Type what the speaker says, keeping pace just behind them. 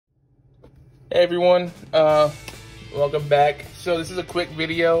Hey everyone, welcome back. So this is a quick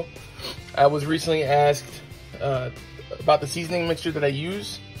video. I was recently asked about the seasoning mixture that I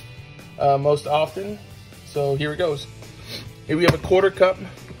use most often. So here it goes. Here we have a 1/4 cup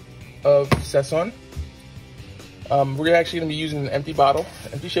of Sazon. We're actually gonna be using an empty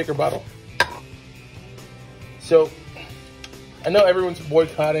shaker bottle. So I know everyone's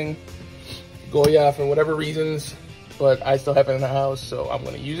boycotting Goya for whatever reasons, but I still have it in the house, so I'm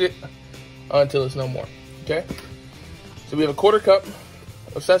gonna use it until it's no more, okay? So we have a 1/4 cup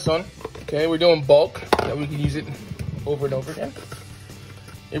of Sazon, okay? We're doing bulk, that we can use it over and over again.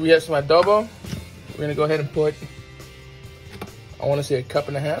 Here we have some Adobo. We're gonna go ahead and put, I wanna say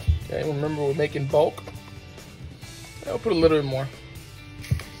 1.5 cups, okay? Remember, we're making bulk. I'll put a little bit more,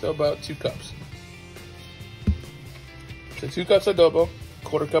 so about 2 cups. So 2 cups Adobo,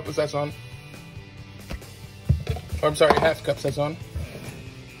 1/4 cup of Sazon. Or I'm sorry, 1/2 cup Sazon.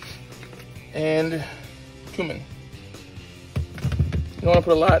 And Cumin. You don't want to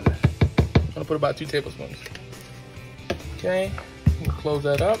put a lot. I'm going to put about 2 tablespoons. Okay, we'll close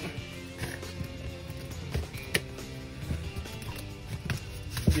that up.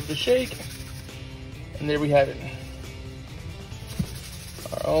 Give it a shake. And there we have it.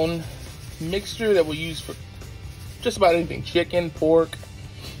 Our own mixture that we'll use for just about anything. Chicken, pork,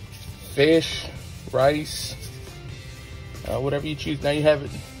 fish, rice, whatever you choose. Now you have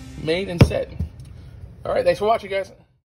it made and set. All right, thanks for watching, guys.